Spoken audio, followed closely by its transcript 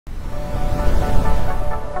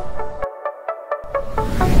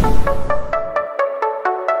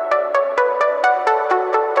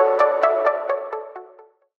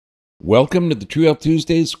Welcome to the True Health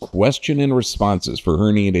Tuesdays question and responses for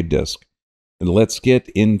herniated disc. And let's get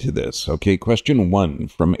into this. Okay, question 1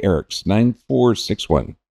 from Eric's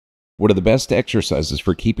 9461. What are the best exercises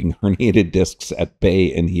for keeping herniated discs at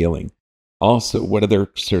bay and healing? Also, what other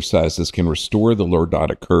exercises can restore the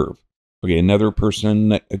lordotic curve? Okay, another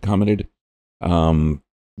person commented,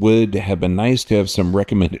 would have been nice to have some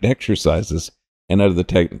recommended exercises and other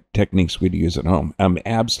techniques we'd use at home. I'm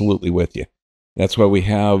absolutely with you. That's why we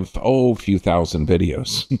have, a few thousand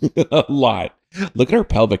videos. A lot. Look at our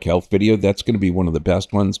pelvic health video. That's going to be one of the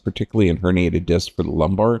best ones, particularly in herniated disc for the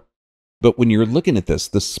lumbar. But when you're looking at this,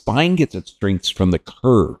 the spine gets its strengths from the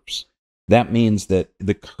curves. That means that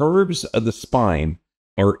the curves of the spine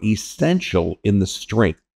are essential in the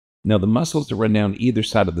strength. Now, the muscles that run down either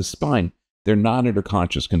side of the spine, they're not under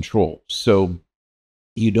conscious control. So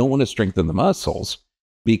you don't want to strengthen the muscles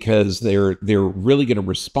because they're really going to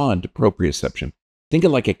respond to proprioception. Think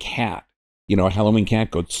of like a cat. You know, a Halloween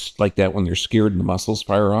cat goes like that when they're scared and the muscles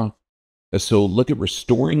fire off. So look at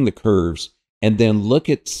restoring the curves and then look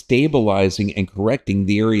at stabilizing and correcting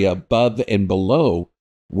the area above and below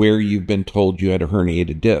where you've been told you had a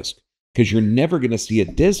herniated disc. Because you're never going to see a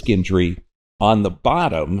disc injury on the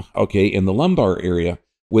bottom, okay, in the lumbar area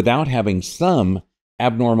without having some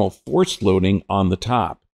abnormal force loading on the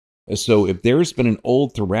top. So if there's been an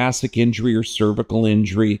old thoracic injury or cervical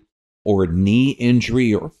injury or knee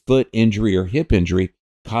injury or foot injury or hip injury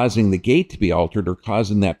causing the gait to be altered or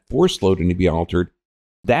causing that force loading to be altered,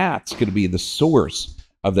 that's going to be the source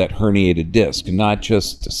of that herniated disc, not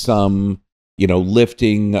just some,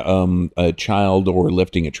 lifting a child or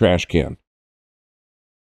lifting a trash can.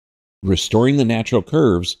 Restoring the natural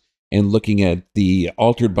curves and looking at the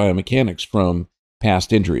altered biomechanics from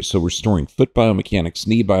past injuries. So restoring foot biomechanics,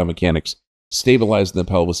 knee biomechanics, stabilizing the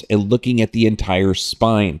pelvis, and looking at the entire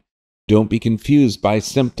spine. Don't be confused by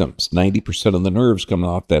symptoms. 90% of the nerves coming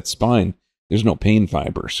off that spine, there's no pain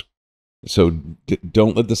fibers. So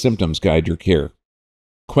don't let the symptoms guide your care.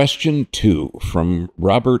 Question 2 from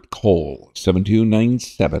Robert Cole,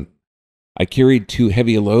 7297. I carried too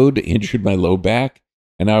heavy a load, injured my low back,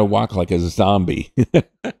 and now I walk like a zombie.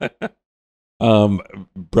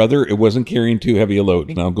 Brother, it wasn't carrying too heavy a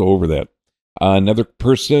load, and I'll go over that. Another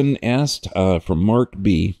person asked from Mark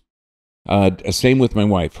B. Same with my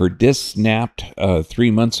wife. Her disc snapped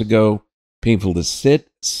 3 months ago. Painful to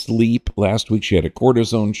sit, sleep. Last week she had a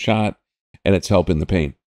cortisone shot, and it's helping the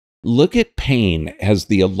pain. Look at pain as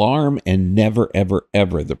the alarm and never, ever,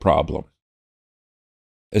 ever the problem.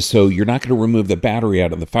 So you're not going to remove the battery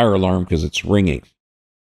out of the fire alarm because it's ringing.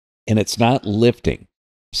 And it's not lifting.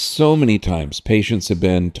 So many times patients have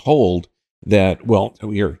been told that,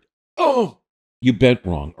 you bent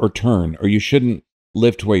wrong or turn, or you shouldn't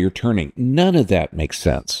lift while you're turning. None of that makes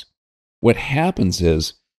sense. What happens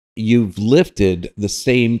is you've lifted the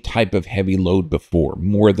same type of heavy load before,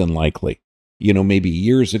 more than likely, maybe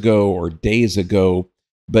years ago or days ago,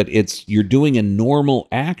 but you're doing a normal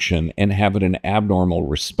action and having an abnormal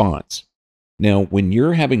response. Now, when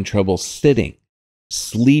you're having trouble sitting,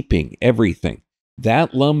 sleeping, everything,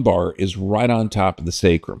 that lumbar is right on top of the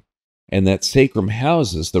sacrum, and that sacrum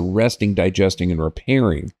houses the resting, digesting, and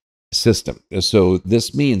repairing system. So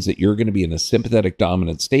this means that you're going to be in a sympathetic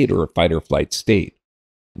dominant state or a fight or flight state.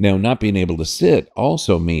 Now, not being able to sit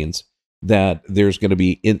also means that there's going to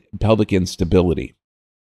be pelvic instability.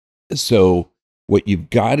 So what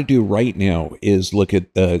you've got to do right now is look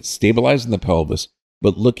at stabilizing the pelvis,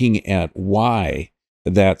 but looking at why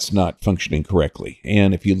that's not functioning correctly.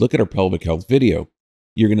 And if you look at our pelvic health video,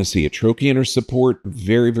 you're going to see a trochanter support,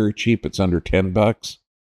 very, very cheap. It's under $10.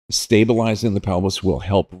 Stabilizing the pelvis will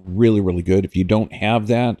help really, really good. If you don't have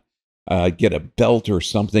that, get a belt or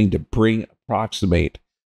something to approximate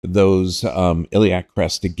those iliac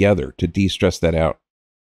crests together to de-stress that out.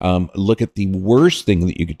 Look at the worst thing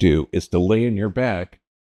that you could do is to lay on your back.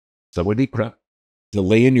 To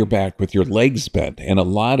lay in your back with your legs bent. And a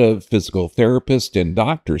lot of physical therapists and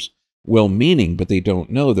doctors, well-meaning, but they don't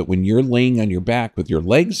know that when you're laying on your back with your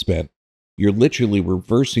legs bent, you're literally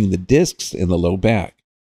reversing the discs in the low back.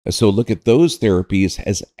 So look at those therapies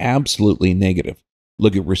as absolutely negative.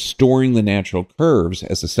 Look at restoring the natural curves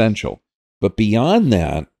as essential. But beyond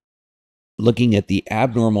that, looking at the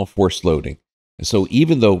abnormal force loading. So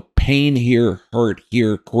even though pain here, hurt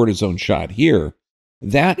here, cortisone shot here,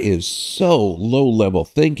 that is so low-level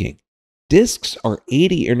thinking. Discs are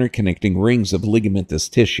 80 interconnecting rings of ligamentous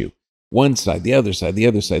tissue. One side, the other side, the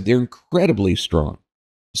other side. They're incredibly strong.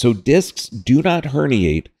 So discs do not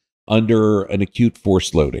herniate under an acute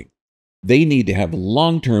force loading. They need to have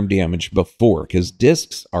long-term damage before, because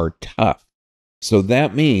discs are tough. So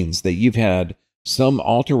that means that you've had some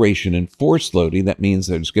alteration in force loading. That means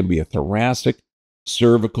there's going to be a thoracic,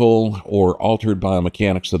 cervical, or altered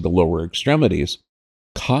biomechanics of the lower extremities,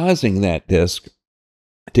 causing that disc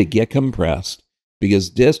to get compressed, because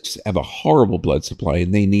discs have a horrible blood supply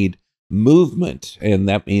and they need movement. And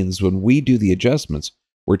that means when we do the adjustments,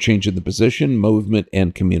 we're changing the position, movement,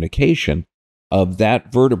 and communication of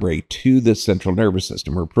that vertebrae to the central nervous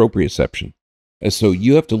system, or proprioception. And so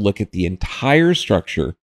you have to look at the entire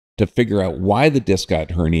structure to figure out why the disc got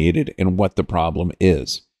herniated and what the problem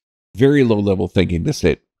is. Very low level thinking. This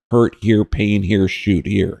is it. Hurt here, pain here, shoot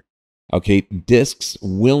here. Okay, discs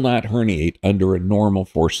will not herniate under a normal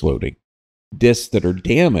force loading. Discs that are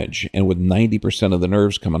damaged, and with 90% of the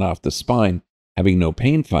nerves coming off the spine having no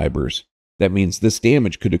pain fibers, that means this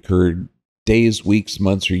damage could occur days, weeks,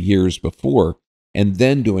 months, or years before, and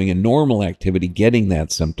then doing a normal activity, getting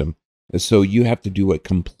that symptom. So you have to do a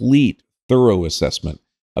complete, thorough assessment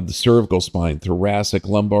of the cervical spine, thoracic,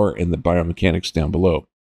 lumbar, and the biomechanics down below.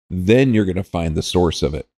 Then you're going to find the source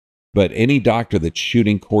of it. But any doctor that's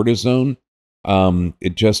shooting cortisone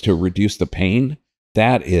just to reduce the pain,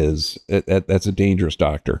 that's a dangerous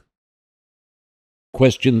doctor.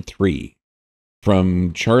 Question 3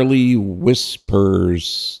 from Charlie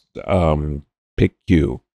Whispers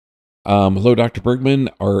PICQ. Hello, Dr. Bergman.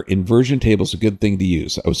 Are inversion tables a good thing to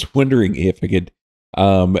use? I was wondering if it could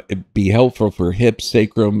be helpful for hip,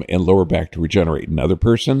 sacrum, and lower back to regenerate. Another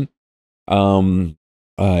person,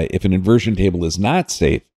 if an inversion table is not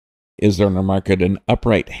safe, is there on the market an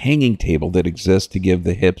upright hanging table that exists to give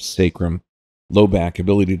the hips, sacrum, low back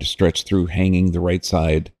ability to stretch through hanging the right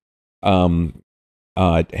side,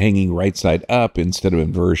 hanging right side up instead of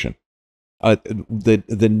inversion?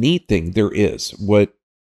 The neat thing there is what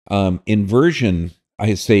inversion,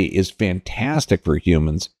 I say, is fantastic for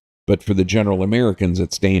humans, but for the general Americans,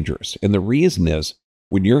 it's dangerous. And the reason is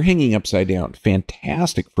when you're hanging upside down,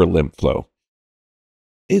 fantastic for lymph flow.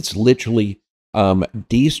 It's literally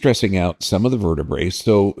de-stressing out some of the vertebrae,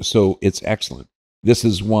 so it's excellent. This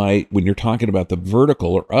is why when you're talking about the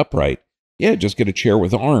vertical or upright, just get a chair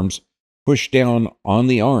with arms, push down on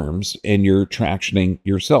the arms, and you're tractioning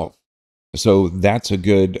yourself. So that's a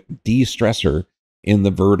good de-stressor in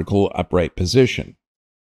the vertical upright position.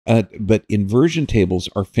 But inversion tables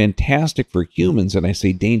are fantastic for humans, and I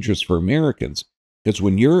say dangerous for Americans, because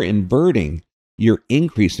when you're inverting, you're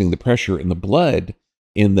increasing the pressure in the blood,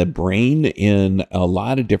 in the brain, in a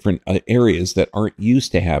lot of different areas that aren't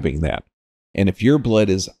used to having that. And if your blood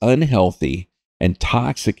is unhealthy and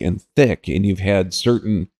toxic and thick, and you've had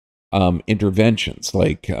certain interventions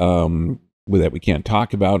like that we can't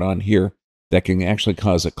talk about on here, that can actually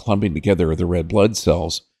cause a clumping together of the red blood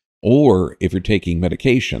cells, or if you're taking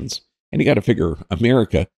medications, and you got to figure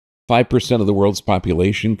America, 5% of the world's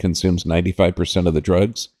population consumes 95% of the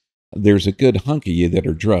drugs. There's a good hunk of you that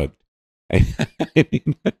are drugged. I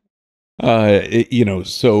mean,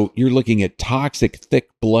 so you're looking at toxic, thick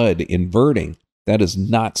blood inverting. That is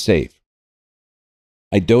not safe.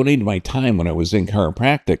 I donated my time when I was in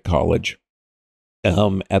chiropractic college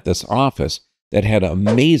at this office that had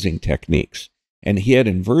amazing techniques. And he had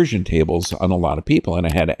inversion tables on a lot of people. And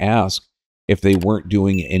I had to ask if they weren't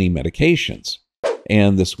doing any medications.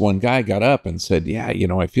 And this one guy got up and said, yeah,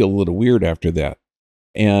 I feel a little weird after that.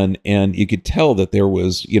 And you could tell that there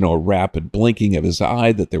was, a rapid blinking of his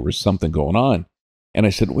eye, that there was something going on. And I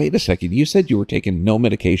said, wait a second, you said you were taking no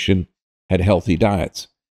medication, had healthy diets.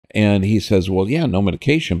 And he says, well, yeah, no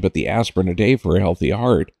medication, but the aspirin a day for a healthy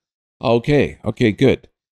heart. Okay, good.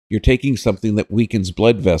 You're taking something that weakens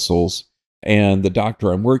blood vessels, and the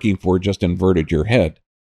doctor I'm working for just inverted your head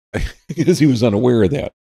because he was unaware of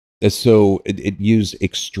that. And so it used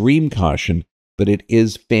extreme caution, but it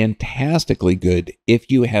is fantastically good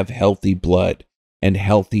if you have healthy blood and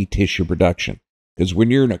healthy tissue production. Because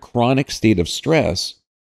when you're in a chronic state of stress,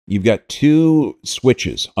 you've got two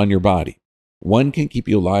switches on your body. One can keep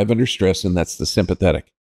you alive under stress, and that's the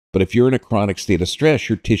sympathetic. But if you're in a chronic state of stress,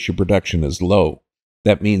 your tissue production is low.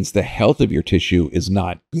 That means the health of your tissue is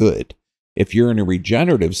not good. If you're in a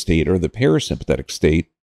regenerative state or the parasympathetic state,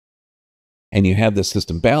 and you have the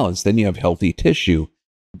system balanced, then you have healthy tissue,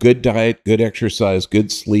 good diet, good exercise,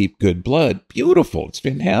 good sleep, good blood. Beautiful. It's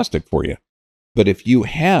fantastic for you. But if you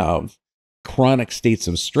have chronic states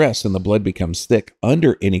of stress and the blood becomes thick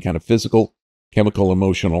under any kind of physical, chemical,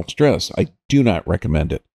 emotional stress, I do not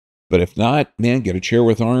recommend it. But if not, man, get a chair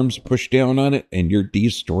with arms, push down on it, and you're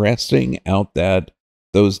de-stressing out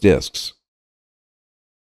those discs.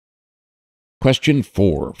 Question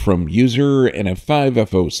 4 from user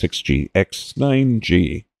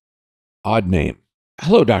NF5FO6GX9G. Odd name.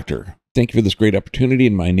 Hello, doctor. Thank you for this great opportunity.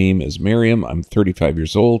 And my name is Miriam. I'm 35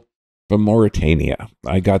 years old, from Mauritania.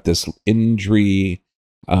 I got this injury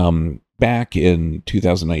back in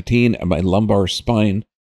 2019 at my lumbar spine.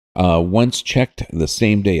 Once checked the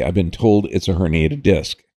same day, I've been told it's a herniated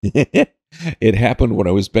disc. It happened when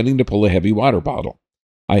I was bending to pull a heavy water bottle.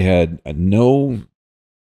 I had no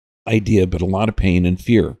idea, but a lot of pain and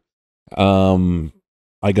fear.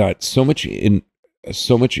 I got so much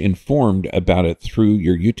informed about it through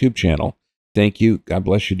your YouTube channel. Thank you. God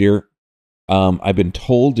bless you, dear. I've been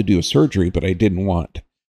told to do a surgery, but I didn't want.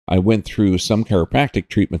 I went through some chiropractic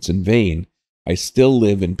treatments in vain. I still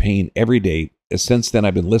live in pain every day. Since then,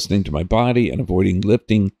 I've been listening to my body and avoiding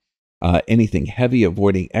lifting anything heavy,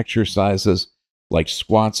 avoiding exercises like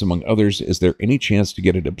squats, among others. Is there any chance to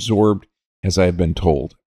get it absorbed as I have been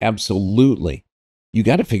told? Absolutely. You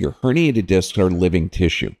got to figure herniated discs are living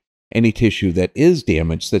tissue. Any tissue that is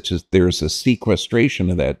damaged, such as there's a sequestration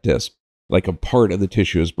of that disc, like a part of the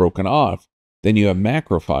tissue is broken off, then you have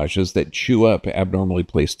macrophages that chew up abnormally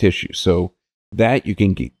placed tissue. So that you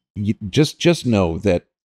can just know that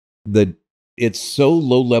it's so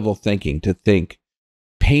low-level thinking to think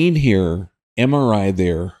pain here, MRI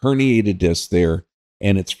there, herniated disc there,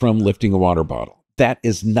 and it's from lifting a water bottle. That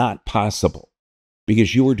is not possible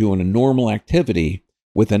because you are doing a normal activity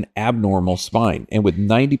with an abnormal spine. And with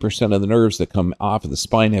 90% of the nerves that come off of the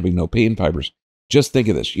spine having no pain fibers, just think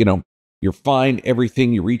of this. You're fine,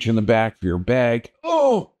 everything, you reach in the back for your bag,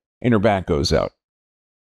 and your back goes out.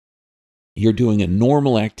 You're doing a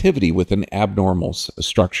normal activity with an abnormal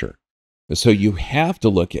structure. So you have to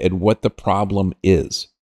look at what the problem is.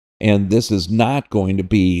 And this is not going to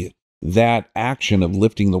be that action of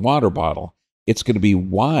lifting the water bottle. It's going to be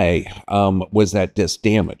why was that disc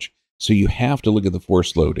damaged? So you have to look at the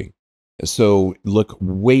force loading. So look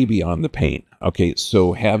way beyond the pain. Okay,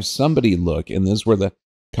 so have somebody look, and this is where the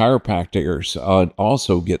chiropractors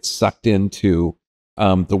also get sucked into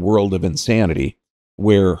the world of insanity,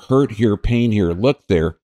 where hurt here, pain here, look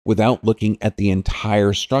there, without looking at the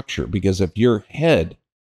entire structure. Because if your head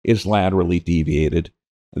is laterally deviated,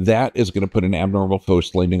 that is going to put an abnormal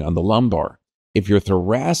force loading on the lumbar. If your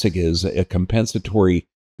thoracic is a compensatory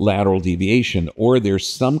lateral deviation, or there's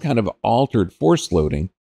some kind of altered force loading,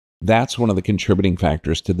 that's one of the contributing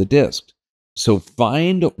factors to the disc. So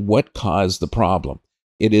find what caused the problem.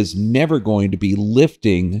 It is never going to be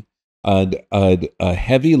lifting a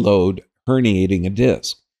heavy load, herniating a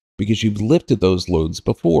disc, because you've lifted those loads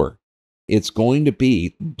before. It's going to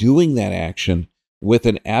be doing that action with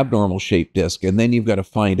an abnormal shaped disc, and then you've got to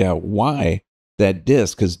find out why that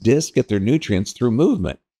disc, because discs get their nutrients through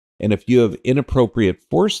movement. And if you have inappropriate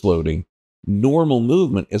force loading, normal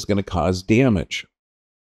movement is going to cause damage.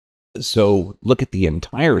 So look at the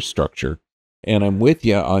entire structure, and I'm with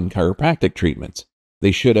you on chiropractic treatments.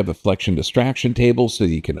 They should have a flexion distraction table so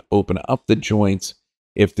you can open up the joints.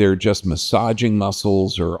 If they're just massaging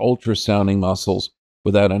muscles or ultrasounding muscles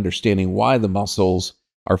without understanding why the muscles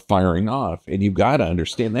are firing off. And you've got to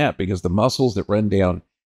understand that, because the muscles that run down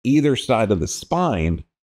either side of the spine,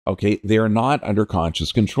 okay, they're not under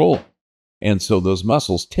conscious control. And so those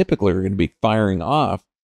muscles typically are going to be firing off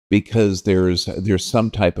because there's some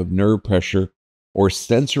type of nerve pressure or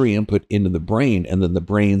sensory input into the brain, and then the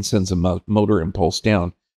brain sends a motor impulse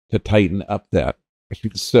down to tighten up that.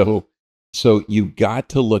 So you've got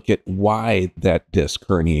to look at why that disc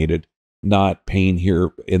herniated, not pain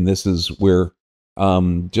here. And this is where,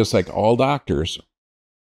 just like all doctors,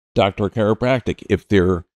 doctor chiropractic, if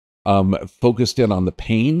they're focused in on the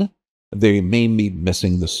pain, they may be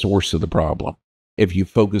missing the source of the problem. If you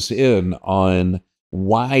focus in on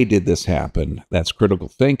why did this happen, that's critical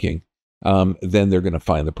thinking, then they're going to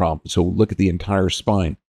find the problem. So look at the entire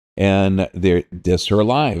spine, and their discs are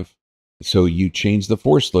alive. So you change the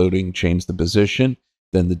force loading, change the position,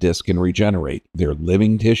 then the disc can regenerate. They're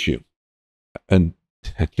living tissue. And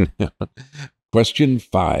question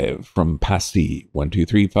 5 from Passy,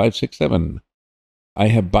 123567. I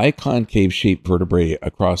have biconcave shaped vertebrae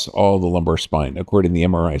across all the lumbar spine, according to the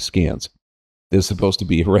MRI scans. This is supposed to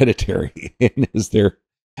be hereditary,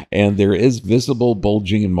 and there is visible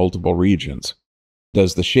bulging in multiple regions.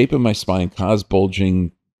 Does the shape of my spine cause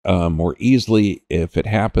bulging more easily if it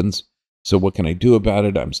happens? So what can I do about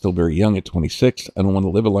it? I'm still very young at 26. I don't want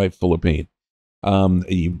to live a life full of pain.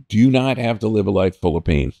 You do not have to live a life full of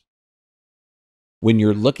pain. When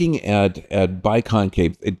you're looking at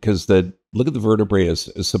biconcave, because look at the vertebrae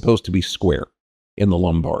is supposed to be square in the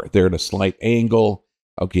lumbar. They're at a slight angle,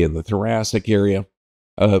 okay, in the thoracic area.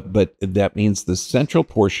 But that means the central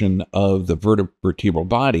portion of the vertebral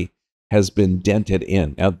body has been dented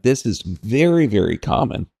in. Now, this is very, very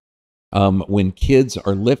common when kids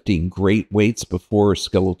are lifting great weights before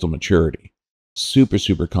skeletal maturity. super,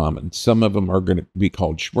 super common. Some of them are going to be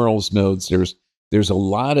called Schmerl's nodes. There's a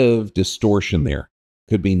lot of distortion there.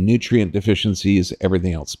 Could be nutrient deficiencies,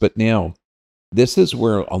 everything else. But now, this is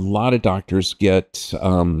where a lot of doctors get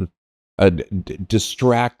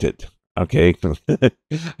distracted. Okay.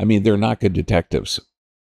 I mean, they're not good detectives.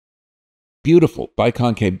 Beautiful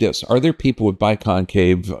biconcave discs. Are there people with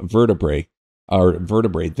biconcave vertebrae or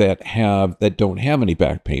vertebrae that don't have any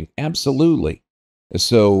back pain? Absolutely.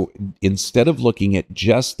 So instead of looking at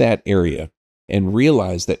just that area and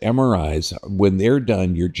realize that MRIs, when they're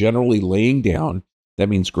done, you're generally laying down. That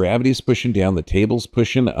means gravity's pushing down, the table's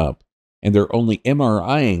pushing up, and they're only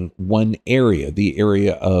MRIing one area, the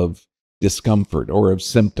area of discomfort or of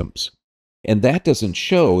symptoms. And that doesn't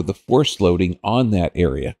show the force loading on that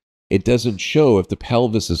area. It doesn't show if the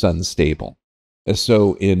pelvis is unstable.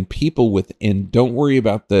 So in people don't worry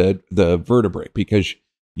about the vertebrae, because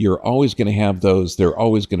you're always going to have those. They're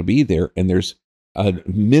always going to be there. And there's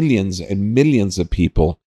millions and millions of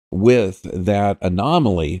people with that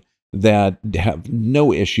anomaly that have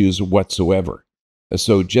no issues whatsoever.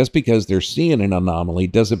 So just because they're seeing an anomaly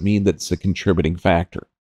doesn't mean that it's a contributing factor.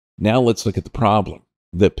 Now let's look at the problem.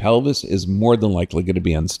 The pelvis is more than likely going to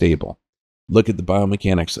be unstable. Look at the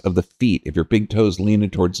biomechanics of the feet. If your big toe's leaning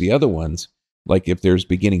towards the other ones, like if there's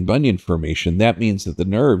beginning bunion formation, that means that the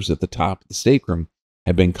nerves at the top of the sacrum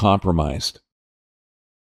have been compromised.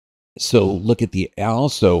 So look at the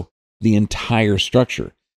entire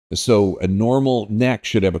structure. So a normal neck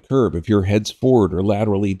should have a curve. If your head's forward or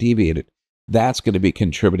laterally deviated, that's going to be a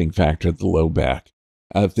contributing factor to the low back.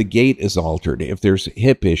 If the gait is altered, if there's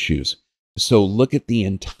hip issues. So look at the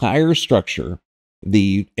entire structure,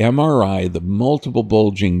 the MRI, the multiple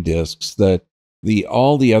bulging discs,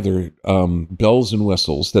 all the other bells and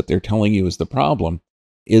whistles that they're telling you is the problem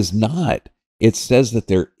is not. It says that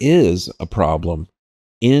there is a problem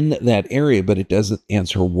in that area, but it doesn't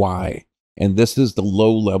answer why. And this is the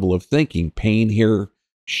low level of thinking. Pain here,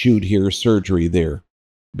 shoot here, surgery there.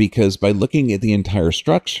 Because by looking at the entire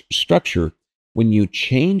structure, when you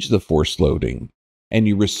change the force loading and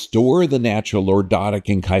you restore the natural lordotic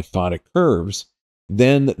and kyphotic curves,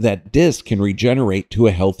 then that disc can regenerate to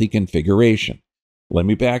a healthy configuration. Let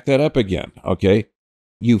me back that up again, okay?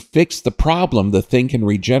 You fix the problem, the thing can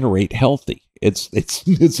regenerate healthy.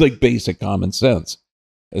 It's like basic common sense.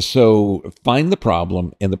 So find the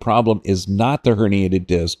problem, and the problem is not the herniated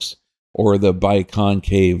discs or the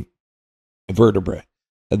biconcave vertebrae.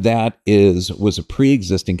 That was a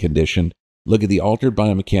pre-existing condition. Look at the altered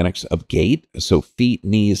biomechanics of gait, so feet,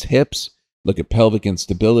 knees, hips. Look at pelvic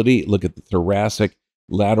instability. Look at the thoracic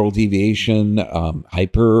lateral deviation,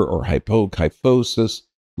 hyper or hypokyphosis.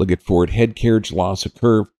 Look at forward head carriage, loss of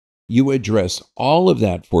curve. You address all of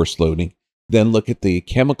that force loading. Then look at the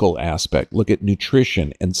chemical aspect. Look at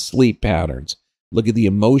nutrition and sleep patterns. Look at the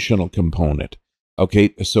emotional component.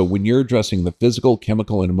 Okay, so when you're addressing the physical,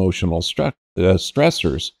 chemical, and emotional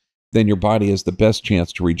stressors, then your body has the best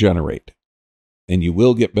chance to regenerate. And you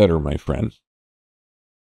will get better, my friend.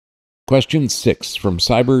 Question 6 from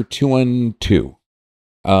Cyber212.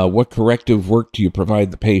 What corrective work do you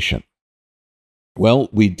provide the patient? Well,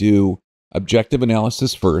 we do objective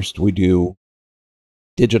analysis first. We do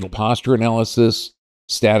digital posture analysis,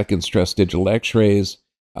 static and stress digital x-rays,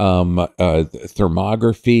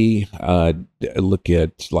 thermography, look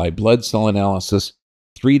at live blood cell analysis,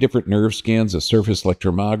 3 different nerve scans, a surface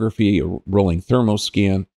electromyography, a rolling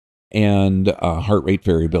thermoscan, and heart rate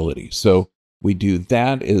variability. So we do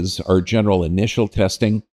that as our general initial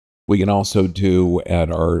testing. We can also do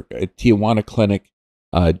at our Tijuana clinic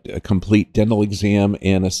a complete dental exam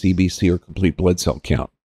and a CBC or complete blood cell count.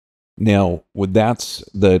 Now, that's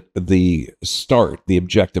the start, the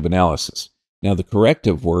objective analysis. Now, the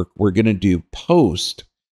corrective work, we're going to do post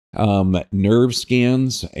nerve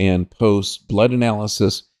scans and post blood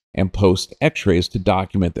analysis and post x-rays to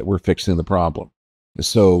document that we're fixing the problem.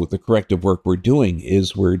 So the corrective work we're doing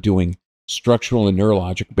structural and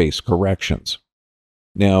neurologic based corrections.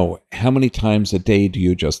 Now, how many times a day do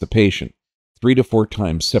you adjust the patient? 3 to 4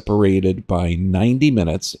 times, separated by 90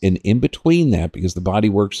 minutes. And in between that, because the body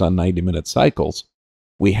works on 90-minute cycles,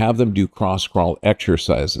 we have them do cross-crawl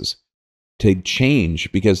exercises to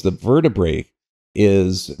change, because the vertebrae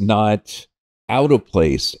is not out of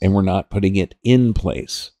place and we're not putting it in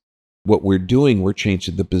place. What we're doing, we're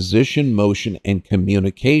changing the position, motion, and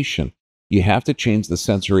communication. You have to change the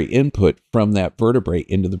sensory input from that vertebrae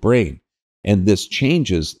into the brain. And this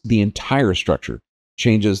changes the entire structure,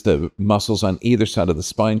 changes the muscles on either side of the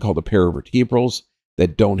spine called the paravertebrals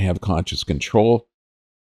that don't have conscious control,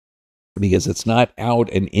 because it's not out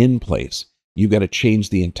and in place. You've got to change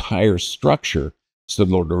the entire structure So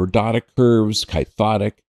the lordotic curves,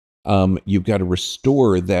 kyphotic, you've got to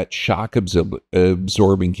restore that shock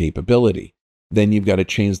absorbing capability. Then you've got to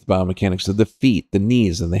change the biomechanics of the feet, the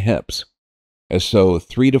knees, and the hips. So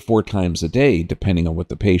 3 to 4 times a day, depending on what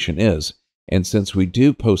the patient is. And since we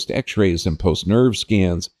do post x-rays and post nerve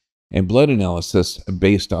scans and blood analysis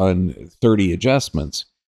based on 30 adjustments,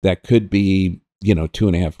 that could be,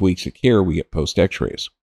 2.5 weeks of care we get post x-rays.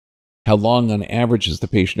 How long on average is the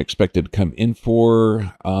patient expected to come in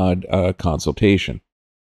for a consultation?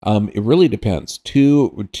 It really depends.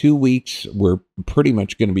 2 weeks, we're pretty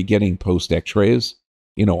much going to be getting post x-rays,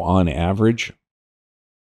 on average.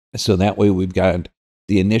 So that way we've got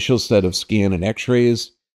the initial set of scan and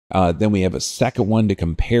x-rays. Then we have a second one to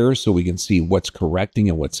compare so we can see what's correcting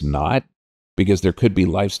and what's not, because there could be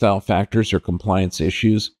lifestyle factors or compliance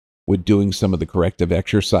issues with doing some of the corrective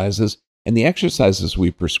exercises. And the exercises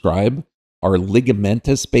we prescribe are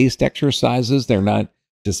ligamentous-based exercises. They're not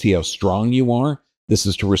to see how strong you are. This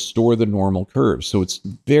is to restore the normal curve. So it's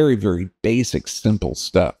very, very basic, simple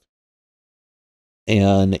stuff.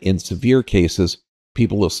 And in severe cases,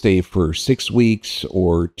 people will stay for 6 weeks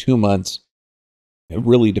or 2 months. It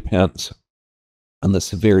really depends on the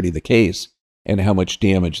severity of the case and how much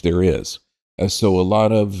damage there is. So a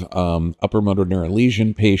lot of upper motor neuron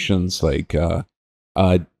lesion patients, like,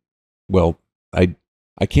 I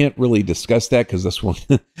can't really discuss that because this one,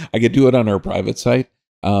 I could do it on our private site.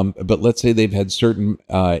 But let's say they've had certain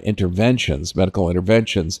medical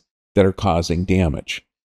interventions that are causing damage.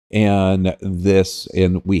 And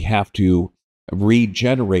we have to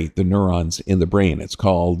regenerate the neurons in the brain. It's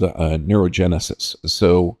called neurogenesis,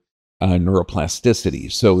 so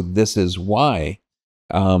neuroplasticity. So this is why,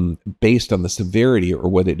 based on the severity or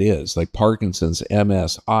what it is, like Parkinson's,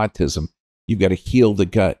 MS, autism, you've got to heal the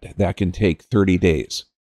gut. That can take 30 days.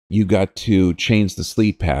 You got to change the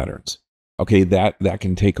sleep patterns. Okay, that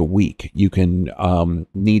can take a week. You can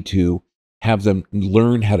need to have them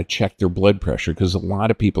learn how to check their blood pressure, because a lot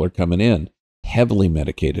of people are coming in heavily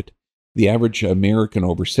medicated. The average American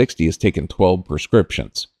over 60 has taken 12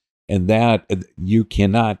 prescriptions, and that you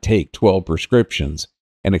cannot take 12 prescriptions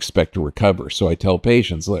and expect to recover. So I tell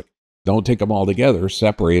patients, look, don't take them all together.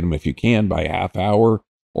 Separate them if you can by half hour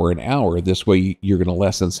or an hour. This way you're going to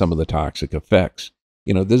lessen some of the toxic effects.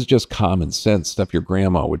 This is just common sense stuff your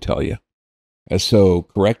grandma would tell you. So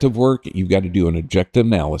corrective work, you've got to do an objective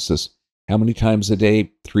analysis. How many times a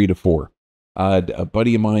day? 3 to 4. A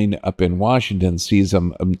buddy of mine up in Washington sees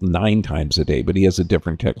them 9 times a day, but he has a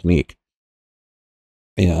different technique.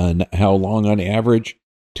 And how long on average?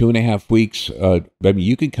 2.5 weeks.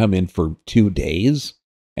 You could come in for 2 days,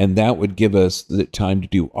 and that would give us the time to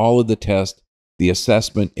do all of the tests, the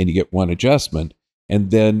assessment, and you get 1 adjustment,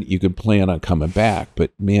 and then you could plan on coming back.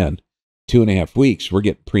 But man, 2.5 weeks, we're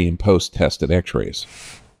getting pre and post tested x-rays.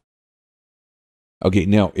 Okay,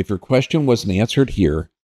 now, if your question wasn't answered here,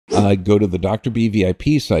 go to the Dr. B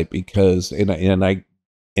VIP site, because and I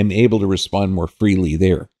am able to respond more freely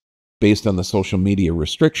there based on the social media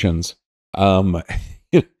restrictions.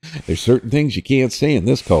 There's certain things you can't say in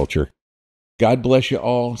this culture. God bless you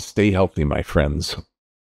all. Stay healthy, my friends.